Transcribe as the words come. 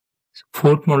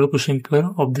Fourth model question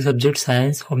paper of the subject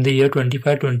science of the year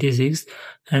 25-26,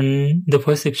 and the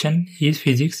first section is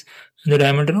physics. The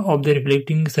diameter of the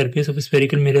reflecting surface of a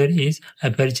spherical mirror is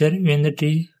aperture when the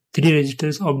three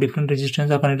resistors of different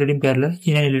resistance are connected in parallel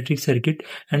in an electric circuit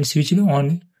and switched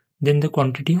on, then the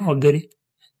quantity of the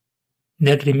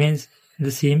that remains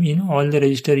the same in all the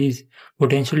resistor is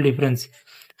potential difference.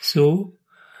 So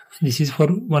this is for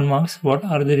 1 marks. What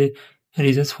are the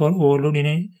reasons for overload in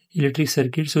a electric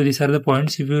circuit? So these are the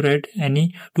points. If you write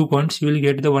any 2 points, you will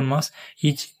get the 1 marks.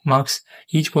 Each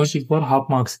point is for half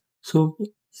marks. So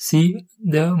see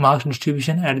the marks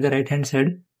distribution at the right hand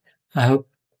side. I have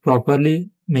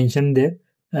properly mentioned there.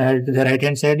 At the right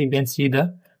hand side, you can see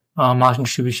the marks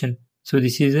distribution. So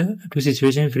this is a two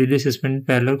situation freely suspended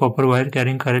parallel copper wire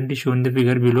carrying current is shown in the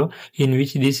figure below, in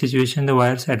which this situation the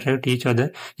wires attract each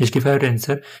other. Justify your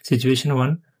answer. Situation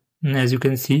 1. As you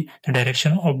can see, the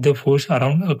direction of the force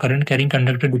around a current carrying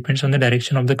conductor depends on the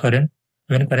direction of the current.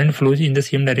 When current flows in the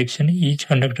same direction, each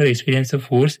conductor experiences a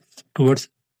force towards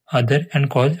other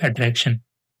and cause attraction.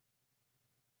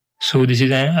 So this is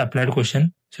an applied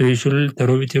question. So you should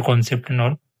thorough with your concept and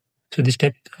all. So this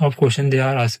type of question they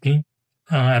are asking,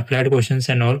 applied questions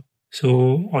and all.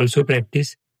 So also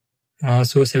practice.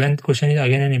 So seventh question is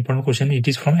again an important question. It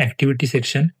is from activity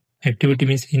section. Activity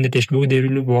means in the textbook there will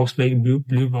be box like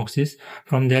blue boxes.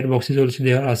 From that boxes also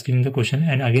they are asking the question.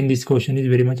 And again this question is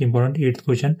very much important. Eighth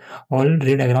question. All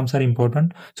ray diagrams are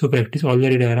important. So practice all the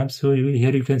ray diagrams. So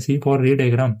here you can see for ray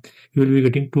diagram you will be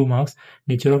getting 2 marks.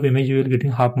 Nature of image you will be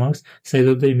getting half marks. Size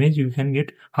of the image you can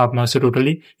get half marks. So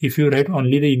totally if you write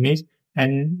only the image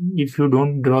and if you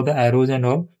don't draw the arrows and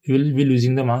all, you will be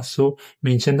losing the marks. So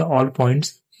mention the all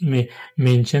points,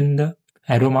 mention the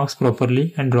arrow marks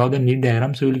properly and draw the neat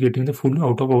diagram. So you will be getting the full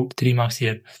out of 3 marks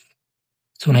here.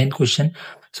 So ninth question.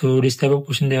 So this type of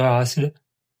question they are asked.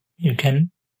 You can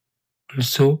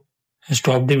also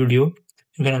stop the video.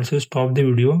 You can also stop the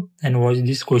video and watch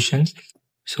these questions.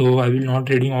 So I will not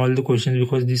reading all the questions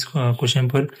because this question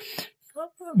paper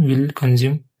will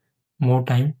consume more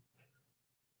time.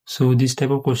 So this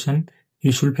type of question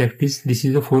you should practice. This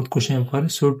is the fourth question paper.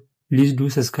 So please do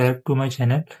subscribe to my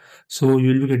channel. So you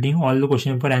will be getting all the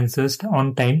question paper answers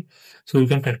on time. So you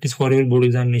can practice for your board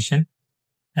examination.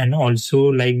 And also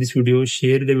like this video,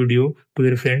 share the video to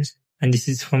your friends. And this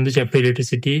is from the chapter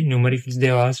electricity. Numericals they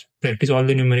have asked. Practice all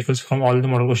the numericals from all the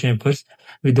model question papers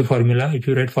with the formula. If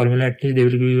you write formula, at least they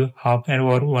will give you half and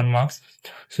or 1 marks.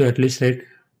 So at least write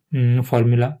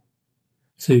formula.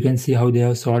 So you can see how they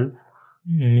have solved.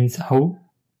 Means how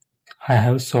I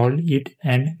have solved it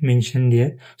and mentioned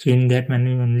there. So in that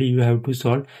manner only you have to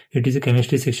solve. It is a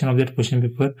chemistry section of that question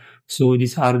paper. So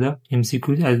these are the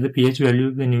MCQs. As the pH value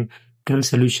of the neutral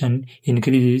solution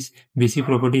increases, basic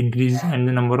property increases, and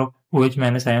the number of OH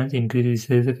minus ions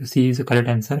increases. C is the correct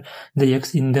answer. The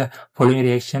X in the following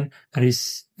reaction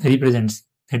represents,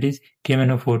 that is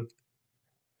KMNO4,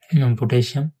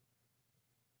 potassium.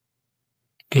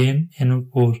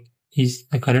 KMNO4 is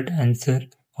the correct answer.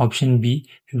 Option B.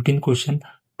 15th question.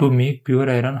 To make pure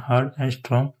iron hard and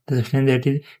strong, the substance that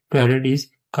is added is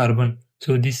carbon.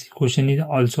 So this question is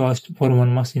also asked for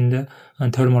 1 marks in the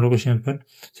third model question paper.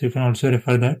 So you can also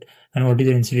refer that. And what is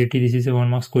the density? This is a 1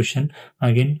 marks question.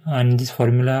 Again, and this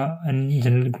formula and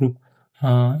general group,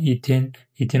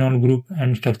 ethanol group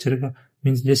and structure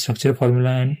means the structure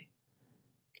formula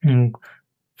and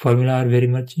formula are very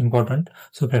much important.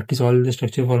 So practice all the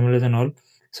structure formulas and all.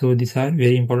 So these are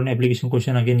very important application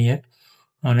question again here.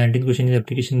 19th question is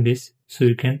application based. So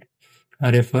you can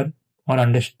refer or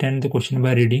understand the question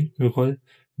by reading because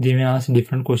they may ask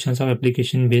different questions of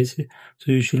application based.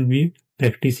 So you should be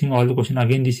practicing all the question.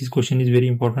 Again, this question is very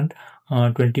important.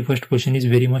 21st question is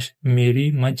very much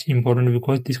important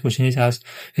because this question is asked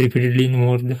repeatedly in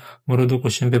more of the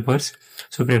question papers.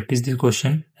 So practice this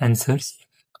question answers.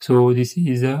 So this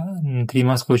is a 3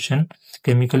 marks question.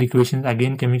 Chemical equations,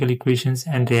 again chemical equations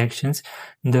and reactions,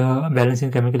 the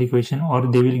balancing chemical equation,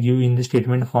 or they will give in the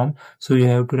statement form. So you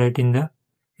have to write in the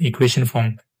equation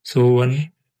form. So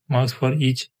 1 marks for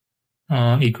each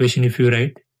equation if you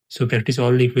write. So practice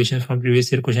all the equations from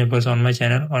previous year question papers on my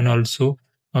channel and also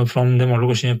from the model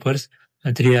question papers.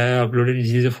 3 I have uploaded.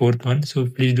 This is the 4th one. So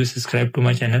please do subscribe to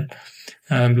my channel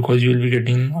because you will be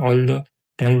getting all the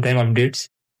time to time updates.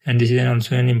 And this is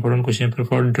also an important question paper.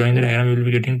 For drawing the diagram, you will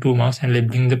be getting 2 marks, and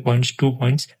labeling the points, 2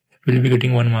 points, you will be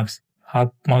getting 1 marks. Half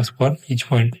marks for each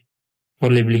point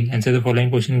for labeling. Answer the following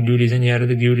question, give reason. Here are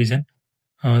the give reason.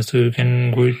 So you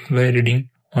can go it by reading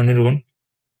on your own.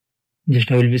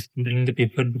 Just I will be scribbling the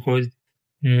paper because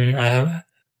I have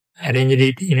arranged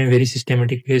it in a very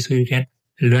systematic way so you can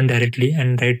learn directly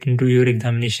and write into your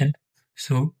examination.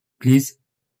 So please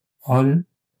all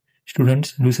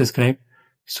students do subscribe,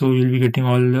 so you'll be getting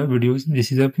all the videos.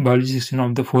 This is a biology section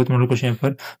of the 4th model question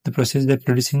paper. The process that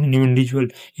producing new individual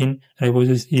in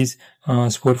ribosis is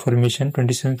spore formation.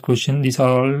 27th question. These are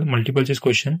all multiple choice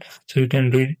question, so you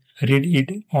can read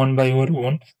it on by your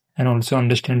own and also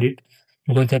understand it,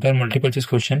 because that are multiple choice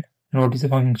question. And what is the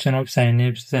function of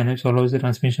synapse? Synapse allows the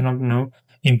transmission of nerve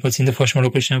impulse. In the first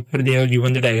model question paper, they have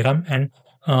given the diagram and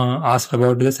asked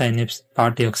about the synapse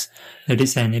part X, that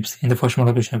is synapse, in the first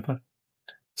model question paper.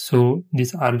 So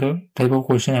these are the type of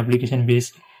question application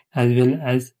based as well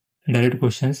as direct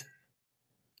questions.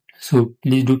 So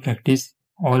please do practice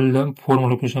all the 4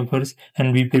 model question papers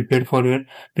and be prepared for your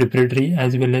preparatory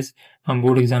as well as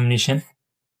board examination.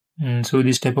 So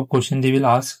this type of question they will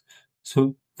ask.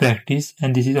 So practice,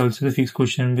 and this is also the fixed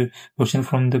question, the question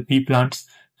from the pea plants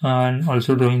and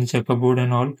also drawing the checkerboard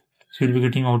and all. So you'll be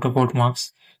getting out of out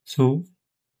marks. So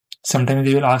sometimes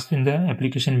they will ask in the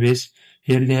application based.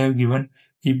 Here they have given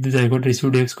if the zygote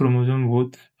received X chromosome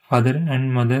both father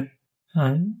and mother.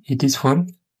 It is for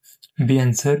B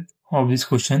answer of this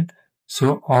question.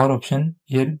 So our option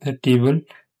here, the table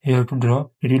you have to draw.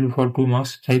 It will be for 2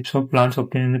 marks. Types of plants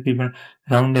obtained in the pea plant.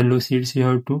 Round yellow seeds, you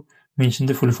have to mention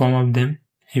the full form of them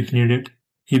if needed,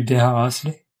 if they are asked.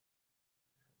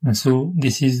 So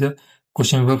this is the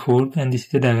question number 4, and this is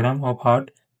the diagram of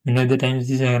heart. Many of the times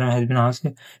this diagram has been asked,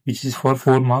 which is for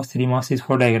 4 marks, 3 marks is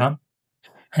for diagram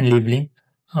and labeling,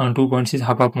 2 points is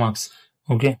half marks.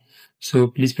 Okay, so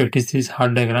please practice this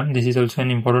heart diagram. This is also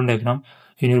an important diagram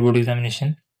in your board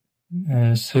examination.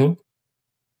 So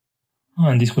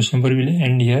this question number will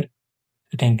end here.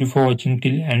 Thank you for watching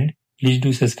till end. Please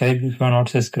do subscribe if you are not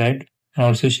subscribed, and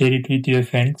also share it with your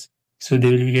friends so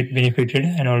they will get benefited,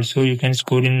 and also you can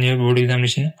score in your board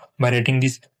examination by writing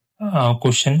these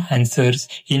question answers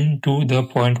into the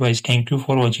point wise. Thank you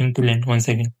for watching till end once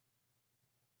again.